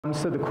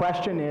So the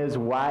question is,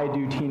 why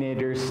do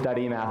teenagers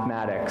study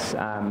mathematics?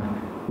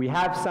 We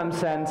have some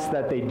sense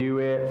that they do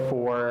it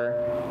for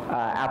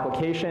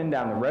application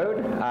down the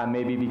road,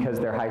 maybe because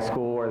their high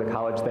school or the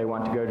college they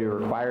want to go to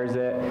requires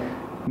it,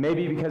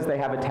 maybe because they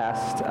have a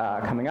test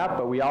coming up,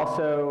 but we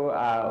also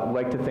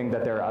like to think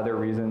that there are other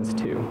reasons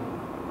too.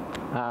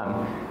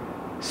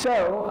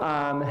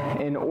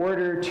 In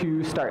order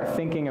to start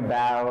thinking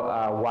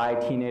about why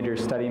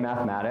teenagers study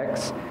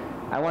mathematics,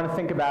 I want to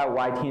think about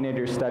why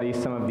teenagers study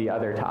some of the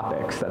other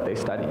topics that they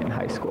study in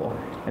high school.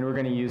 And we're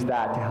going to use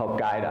that to help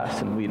guide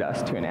us and lead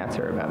us to an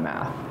answer about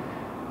math.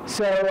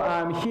 So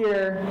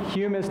here,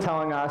 Hume is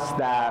telling us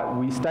that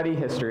we study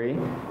history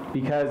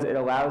because it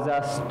allows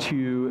us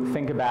to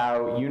think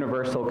about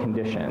universal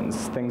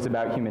conditions, things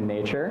about human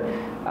nature,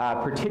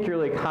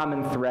 particularly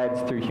common threads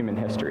through human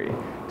history,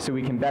 so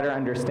we can better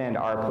understand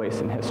our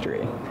place in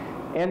history.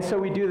 And so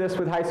we do this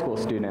with high school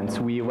students.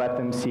 We let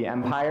them see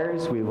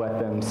empires, we let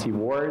them see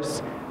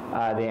wars,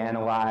 they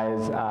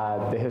analyze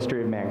the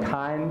history of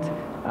mankind,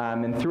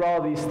 and through all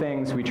of these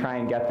things we try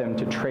and get them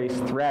to trace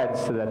threads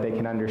so that they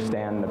can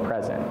understand the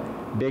present,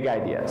 big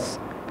ideas.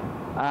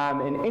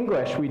 In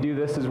English, we do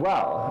this as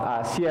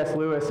well. C.S.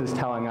 Lewis is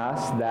telling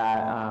us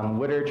that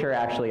literature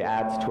actually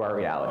adds to our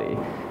reality.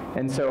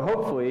 And so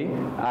hopefully,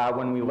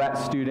 when we let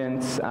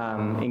students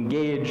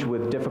engage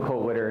with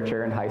difficult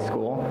literature in high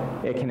school,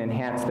 it can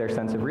enhance their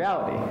sense of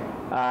reality.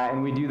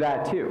 And we do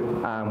that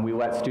too. We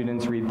let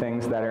students read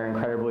things that are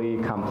incredibly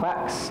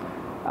complex,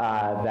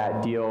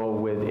 that deal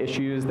with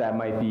issues that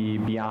might be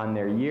beyond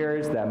their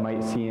years, that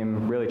might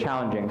seem really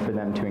challenging for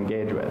them to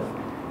engage with.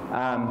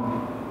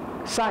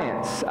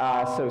 Science.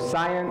 So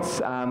science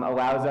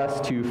allows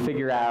us to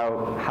figure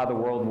out how the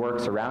world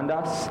works around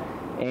us,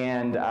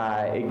 and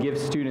it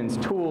gives students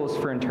tools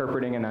for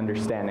interpreting and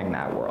understanding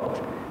that world.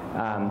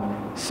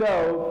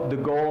 So the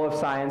goal of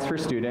science for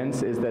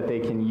students is that they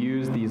can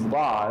use these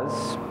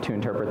laws to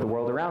interpret the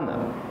world around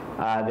them.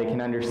 They can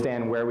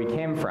understand where we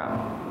came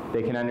from.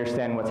 They can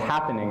understand what's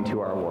happening to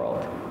our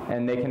world.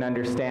 And they can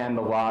understand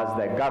the laws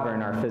that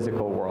govern our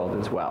physical world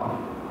as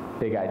well.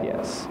 Big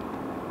ideas.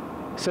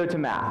 So to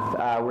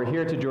math. We're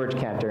here to George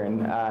Cantor,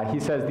 and he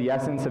says the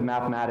essence of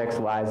mathematics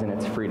lies in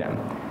its freedom.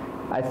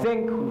 I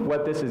think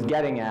what this is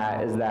getting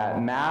at is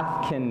that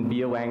math can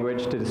be a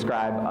language to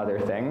describe other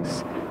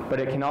things,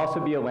 but it can also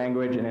be a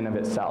language in and of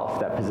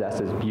itself that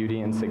possesses beauty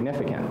and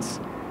significance.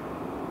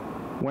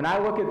 When I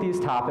look at these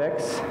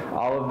topics,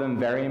 all of them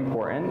very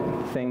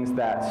important, things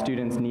that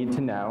students need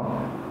to know,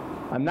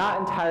 I'm not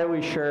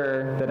entirely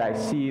sure that I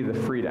see the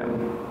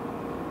freedom.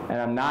 And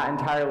I'm not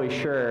entirely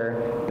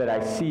sure that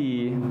I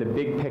see the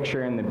big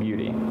picture and the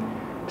beauty.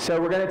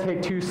 So we're going to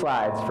take 2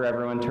 slides for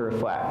everyone to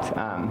reflect.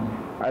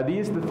 Are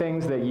these the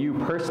things that you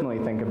personally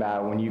think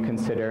about when you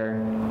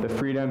consider the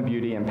freedom,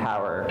 beauty, and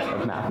power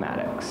of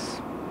mathematics?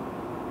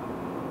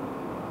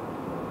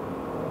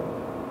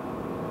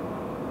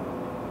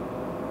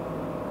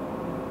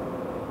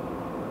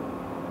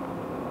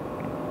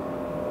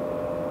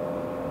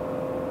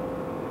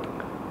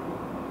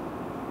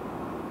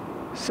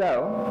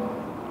 So,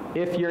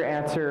 if your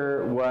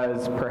answer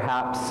was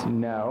perhaps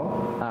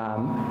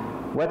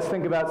no, let's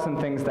think about some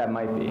things that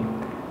might be.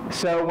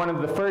 So one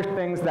of the first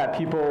things that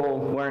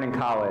people learn in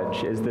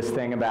college is this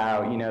thing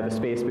about, the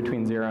space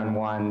between 0 and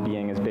 1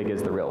 being as big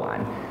as the real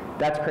line.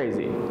 That's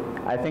crazy.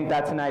 I think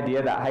that's an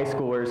idea that high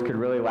schoolers could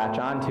really latch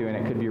onto, and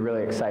it could be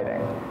really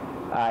exciting.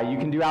 You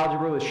can do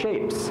algebra with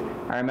shapes.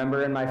 I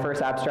remember in my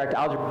first abstract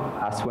algebra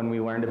class when we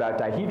learned about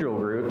dihedral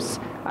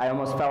groups, I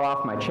almost fell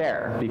off my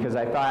chair because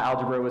I thought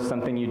algebra was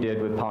something you did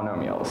with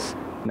polynomials,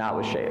 not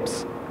with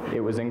shapes.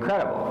 It was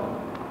incredible.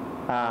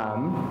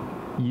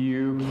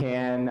 You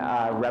can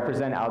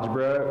represent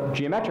algebra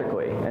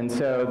geometrically. And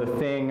so the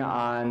thing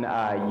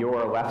on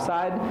your left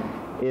side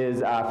is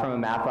from a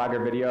math logger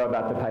video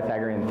about the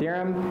Pythagorean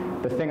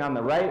theorem. The thing on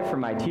the right, for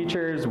my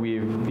teachers,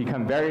 we've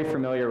become very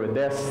familiar with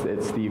this.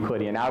 It's the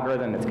Euclidean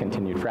algorithm, it's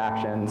continued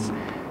fractions.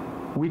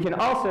 We can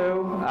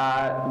also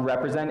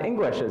represent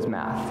English as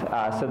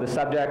math. So the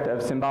subject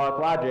of symbolic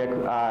logic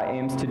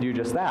aims to do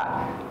just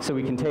that. So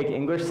we can take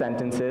English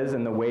sentences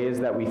and the ways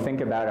that we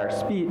think about our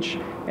speech,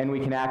 and we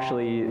can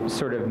actually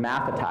sort of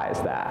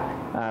mathetize that.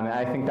 And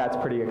I think that's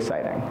pretty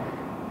exciting.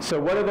 So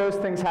what do those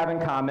things have in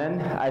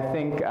common? I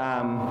think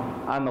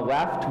on the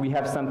left, we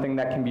have something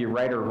that can be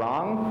right or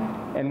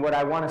wrong. And what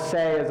I want to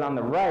say is on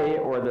the right,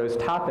 or those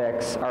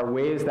topics, are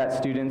ways that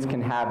students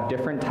can have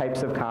different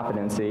types of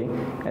competency,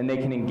 and they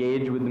can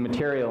engage with the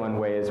material in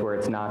ways where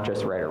it's not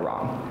just right or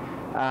wrong.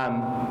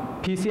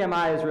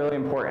 PCMI is really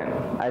important.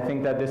 I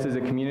think that this is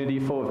a community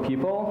full of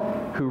people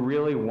who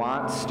really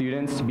want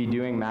students to be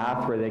doing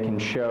math where they can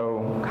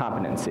show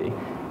competency.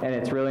 And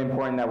it's really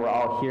important that we're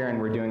all here and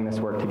we're doing this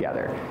work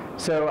together.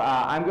 So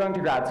I'm going to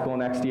grad school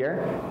next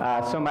year.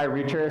 So my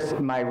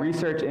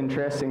research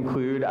interests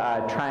include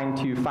trying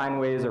to find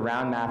ways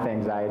around math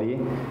anxiety,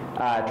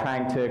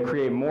 trying to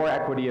create more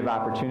equity of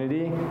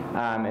opportunity,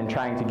 and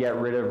trying to get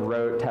rid of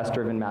rote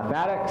test-driven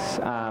mathematics.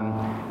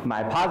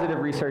 My positive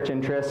research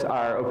interests are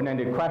are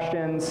open-ended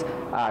questions,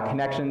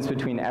 connections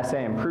between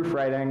essay and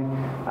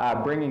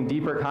proofwriting, bringing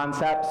deeper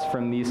concepts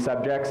from these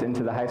subjects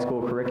into the high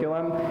school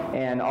curriculum,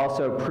 and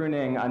also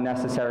pruning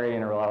unnecessary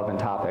and irrelevant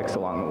topics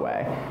along the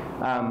way.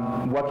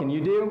 What can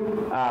you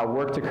do?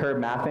 Work to curb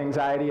math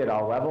anxiety at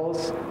all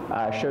levels,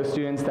 show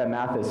students that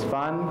math is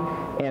fun,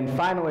 and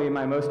finally,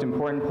 my most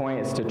important point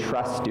is to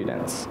trust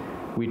students.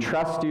 We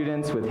trust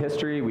students with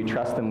history, we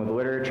trust them with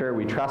literature,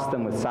 we trust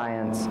them with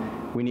science.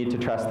 We need to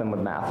trust them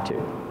with math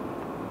too.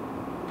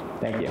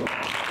 Thank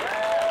you.